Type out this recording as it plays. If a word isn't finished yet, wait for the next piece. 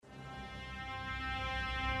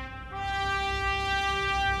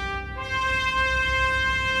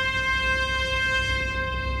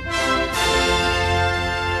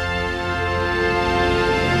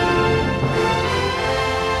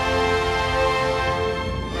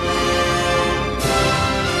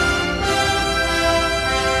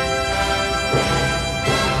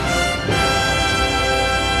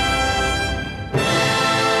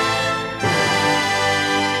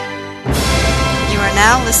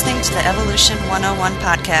listening to the Evolution 101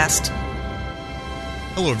 podcast.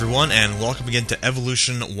 Hello everyone, and welcome again to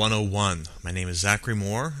Evolution 101. My name is Zachary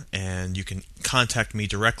Moore, and you can contact me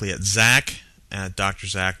directly at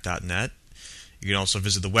zach@drzach.net. You can also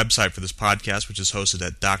visit the website for this podcast, which is hosted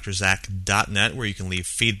at drzach.net, where you can leave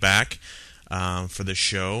feedback for the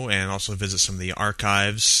show, and also visit some of the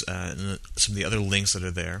archives and some of the other links that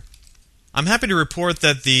are there. I'm happy to report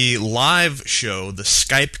that the live show, the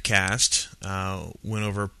Skype cast, went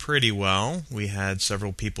over pretty well. We had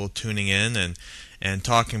several people tuning in and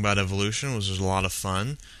talking about evolution, which was a lot of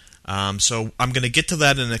fun. So I'm going to get to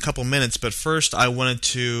that in a couple minutes, but first I wanted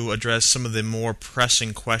to address some of the more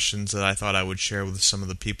pressing questions that I thought I would share with some of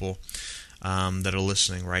the people that are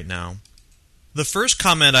listening right now. The first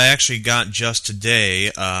comment I actually got just today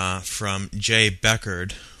from Jay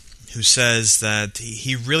Beckard, who says that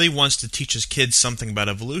he really wants to teach his kids something about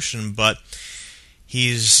evolution, but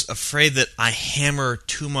he's afraid that I hammer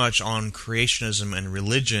too much on creationism and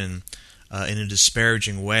religion in a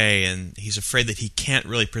disparaging way, and he's afraid that he can't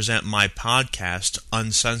really present my podcast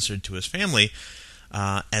uncensored to his family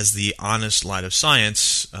as the honest light of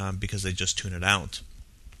science because they just tune it out.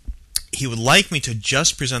 He would like me to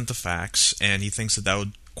just present the facts, and he thinks that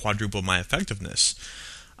would quadruple my effectiveness.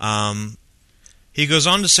 He goes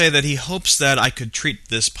on to say that he hopes that I could treat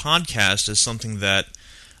this podcast as something that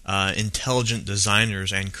intelligent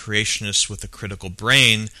designers and creationists with a critical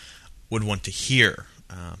brain would want to hear.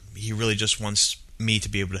 He really just wants me to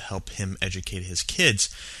be able to help him educate his kids.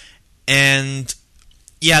 And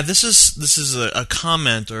yeah, this is a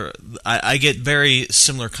comment, or I get very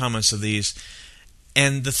similar comments of these.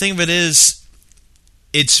 And the thing of it is,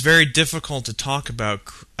 it's very difficult to talk about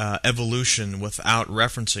evolution without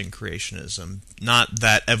referencing creationism. Not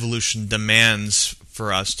that evolution demands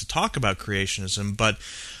for us to talk about creationism, but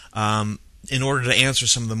in order to answer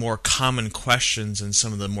some of the more common questions and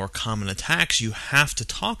some of the more common attacks, you have to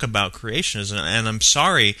talk about creationism. And I'm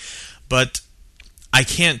sorry, but I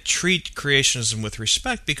can't treat creationism with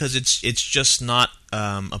respect because it's just not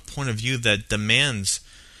a point of view that demands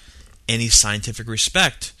any scientific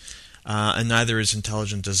respect. And neither is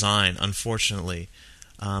intelligent design, unfortunately.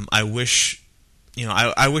 I wish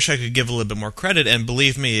I could give a little bit more credit, and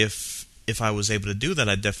believe me, if I was able to do that,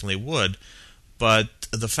 I definitely would. But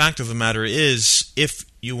the fact of the matter is, if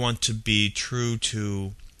you want to be true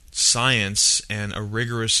to science and a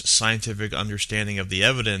rigorous scientific understanding of the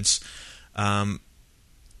evidence,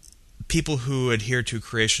 people who adhere to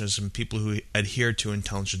creationism, people who adhere to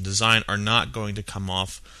intelligent design, are not going to come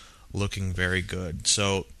off looking very good.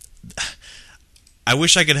 So I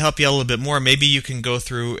wish I could help you out a little bit more. Maybe you can go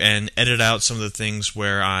through and edit out some of the things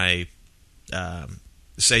where I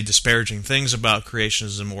say disparaging things about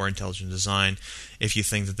creationism or intelligent design, if you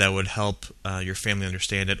think that would help your family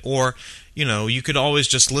understand it. Or, you could always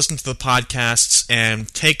just listen to the podcasts and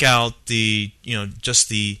take out the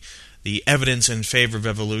evidence in favor of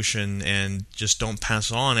evolution, and just don't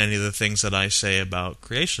pass on any of the things that I say about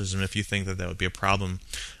creationism if you think that would be a problem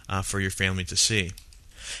for your family to see.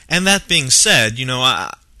 And that being said,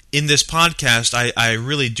 in this podcast, I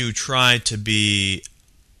really do try to be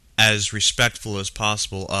as respectful as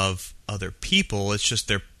possible of other people. It's just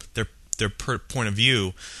their point of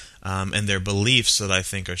view and their beliefs that I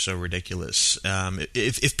think are so ridiculous.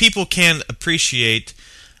 If people can't appreciate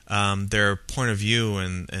their point of view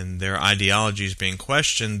and their ideologies being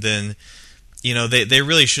questioned, then they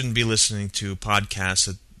really shouldn't be listening to podcasts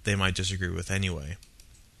that they might disagree with anyway.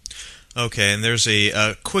 Okay, and there's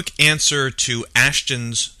a quick answer to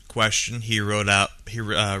Ashton's question. He wrote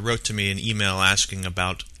to me an email asking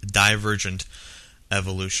about divergent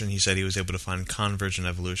evolution. He said he was able to find convergent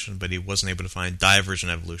evolution, but he wasn't able to find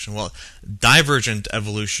divergent evolution. Well, divergent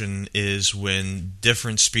evolution is when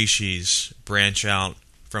different species branch out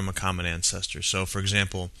from a common ancestor. So, for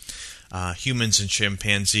example, humans and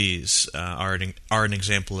chimpanzees are an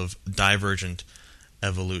example of divergent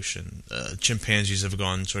evolution. Chimpanzees have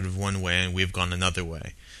gone sort of one way and we've gone another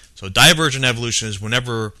way. So divergent evolution is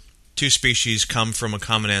whenever two species come from a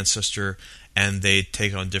common ancestor and they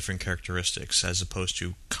take on different characteristics, as opposed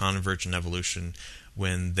to convergent evolution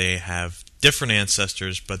when they have different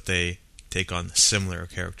ancestors but they take on similar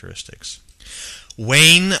characteristics.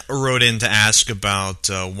 Wayne wrote in to ask about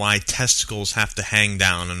why testicles have to hang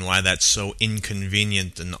down and why that's so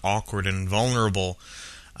inconvenient and awkward and vulnerable,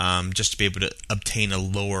 just to be able to obtain a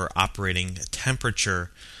lower operating temperature.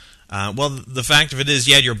 Well, the fact of it is,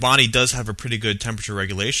 your body does have a pretty good temperature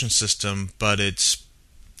regulation system, but it's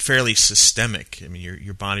fairly systemic. I mean,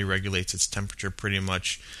 your body regulates its temperature pretty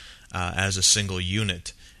much as a single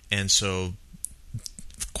unit. And so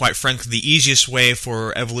quite frankly, the easiest way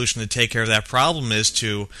for evolution to take care of that problem is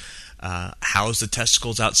to house the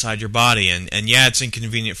testicles outside your body. And yeah, it's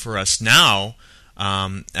inconvenient for us now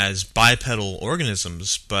as bipedal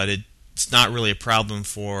organisms, but it's not really a problem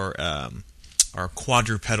for our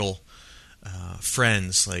quadrupedal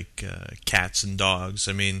friends like cats and dogs.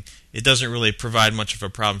 I mean, it doesn't really provide much of a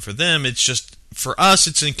problem for them. It's just, for us,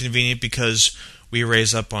 it's inconvenient because we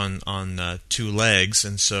raise up on 2 legs,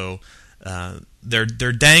 and so they're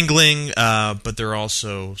dangling, but they're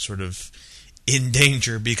also sort of in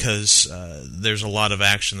danger because there's a lot of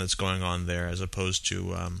action that's going on there as opposed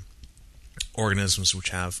to organisms which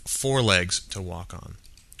have 4 legs to walk on.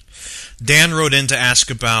 Dan wrote in to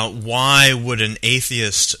ask about why would an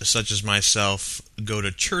atheist such as myself go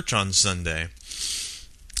to church on Sunday.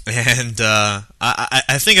 And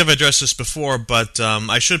I think I've addressed this before, but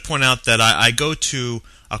I should point out that I go to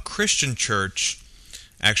a Christian church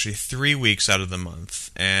actually 3 weeks out of the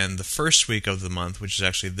month. And the first week of the month, which is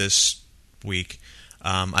actually this week,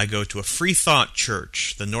 I go to a Free Thought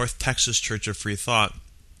church, the North Texas Church of Free Thought.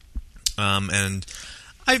 And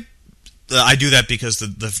I do that because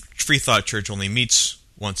the Free Thought Church only meets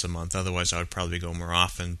once a month. Otherwise, I would probably go more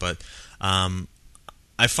often. But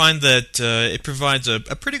I find that it provides a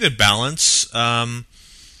pretty good balance. The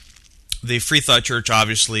Free Thought Church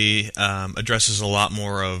obviously addresses a lot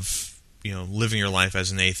more of living your life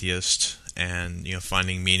as an atheist and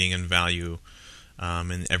finding meaning and value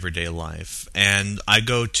in everyday life. And I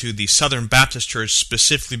go to the Southern Baptist Church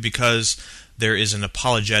specifically because there is an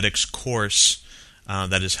apologetics course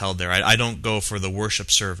that is held there. I don't go for the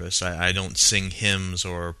worship service. I don't sing hymns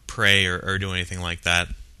or pray or do anything like that.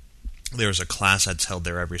 There's a class that's held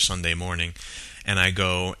there every Sunday morning, and I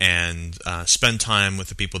go and spend time with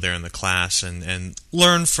the people there in the class and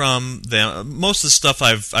learn from them. Most of the stuff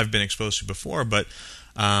I've been exposed to before, but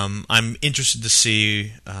I'm interested to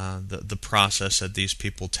see the process that these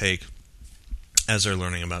people take as they're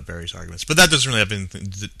learning about various arguments. But that doesn't really have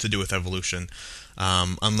anything to do with evolution,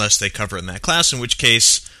 unless they cover it in that class, in which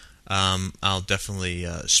case I'll definitely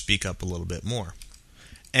speak up a little bit more.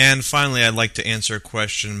 And finally, I'd like to answer a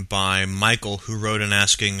question by Michael, who wrote in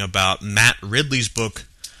asking about Matt Ridley's book,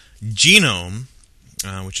 Genome,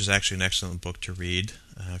 which is actually an excellent book to read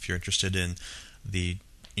if you're interested in the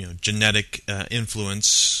genetic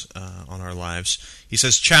influence on our lives. He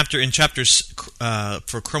says in chapters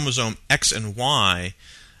for chromosome X and Y,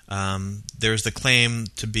 there's the claim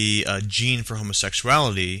to be a gene for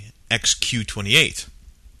homosexuality, XQ28.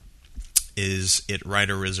 Is it right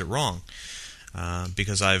or is it wrong?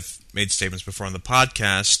 Because I've made statements before on the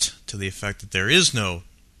podcast to the effect that there is no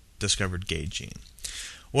discovered gay gene.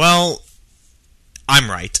 Well, I'm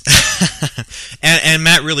right. and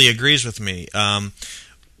Matt really agrees with me.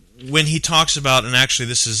 When he talks about, and actually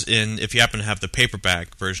this is in, if you happen to have the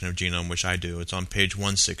paperback version of Genome, which I do, it's on page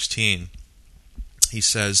 116, he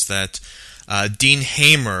says that Dean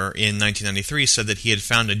Hamer in 1993 said that he had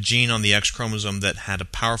found a gene on the X chromosome that had a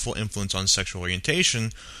powerful influence on sexual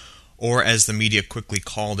orientation, or as the media quickly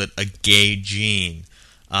called it, a gay gene.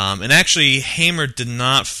 And actually, Hamer did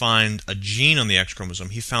not find a gene on the X chromosome.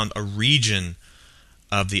 He found a region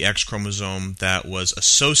of the X chromosome that was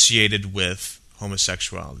associated with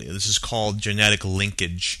homosexuality. This is called genetic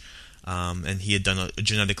linkage, and he had done a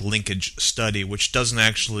genetic linkage study, which doesn't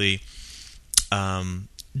actually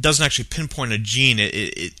pinpoint a gene.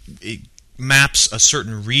 It maps a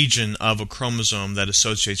certain region of a chromosome that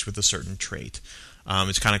associates with a certain trait.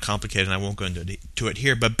 It's kind of complicated, and I won't go into it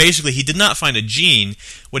here, but basically he did not find a gene.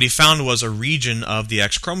 What he found was a region of the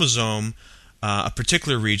X chromosome, a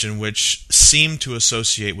particular region which seemed to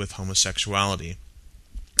associate with homosexuality.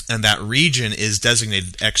 And that region is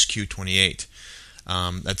designated XQ28.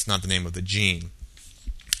 That's not the name of the gene.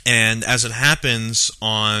 And as it happens,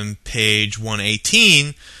 on page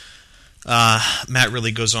 118, Matt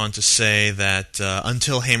really goes on to say that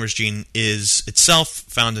until Hamer's gene is itself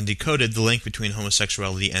found and decoded, the link between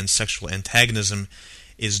homosexuality and sexual antagonism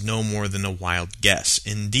is no more than a wild guess.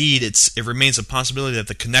 Indeed, it remains a possibility that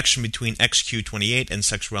the connection between XQ28 and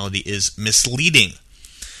sexuality is misleading.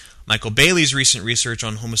 Michael Bailey's recent research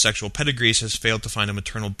on homosexual pedigrees has failed to find a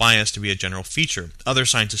maternal bias to be a general feature. Other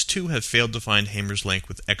scientists, too, have failed to find Hamer's link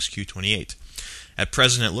with XQ28. At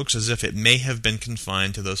present, it looks as if it may have been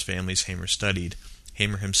confined to those families Hamer studied.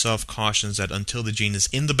 Hamer himself cautions that until the gene is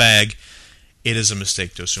in the bag, it is a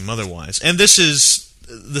mistake to assume otherwise. And this is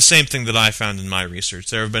the same thing that I found in my research.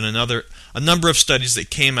 There have been a number of studies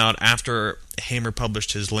that came out after Hamer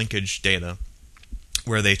published his linkage data,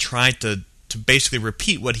 where they tried to basically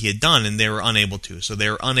repeat what he had done, and they were unable to. So they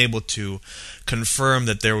were unable to confirm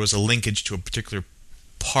that there was a linkage to a particular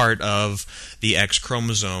part of the X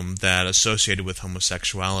chromosome that associated with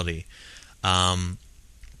homosexuality. And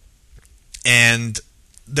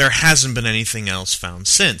there hasn't been anything else found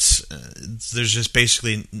since. There's just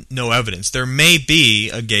basically no evidence. There may be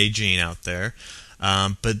a gay gene out there,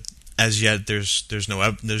 but as yet there's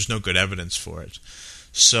no good evidence for it.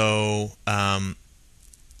 So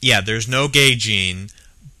there's no gay gene.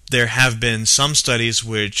 There have been some studies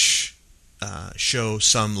which show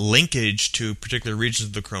some linkage to particular regions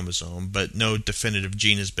of the chromosome, but no definitive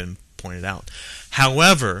gene has been pointed out.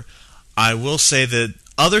 However, I will say that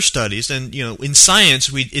other studies, and in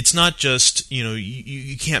science, it's not just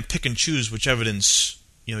you can't pick and choose which evidence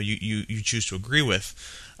you choose to agree with.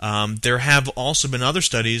 There have also been other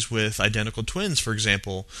studies with identical twins, for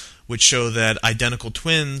example, which show that identical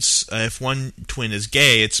twins, if one twin is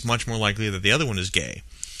gay, it's much more likely that the other one is gay.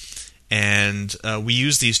 And we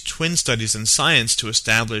use these twin studies in science to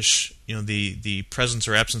establish the presence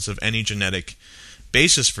or absence of any genetic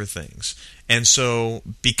basis for things. And so,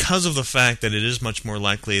 because of the fact that it is much more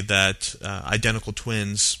likely that identical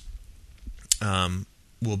twins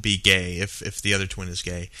will be gay if the other twin is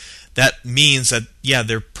gay, that means that,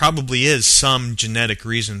 there probably is some genetic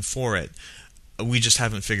reason for it. We just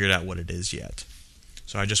haven't figured out what it is yet.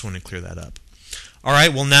 So I just want to clear that up. All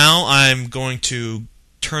right, well, now I'm going to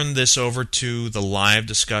turn this over to the live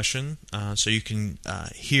discussion so you can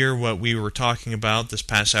hear what we were talking about this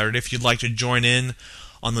past Saturday. If you'd like to join in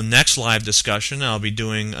on the next live discussion, I'll be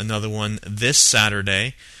doing another one this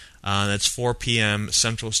Saturday. That's 4 p.m.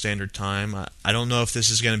 Central Standard Time. I don't know if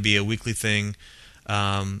this is going to be a weekly thing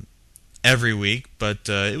every week, but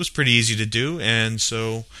it was pretty easy to do, and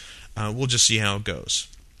so we'll just see how it goes.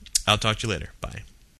 I'll talk to you later. Bye.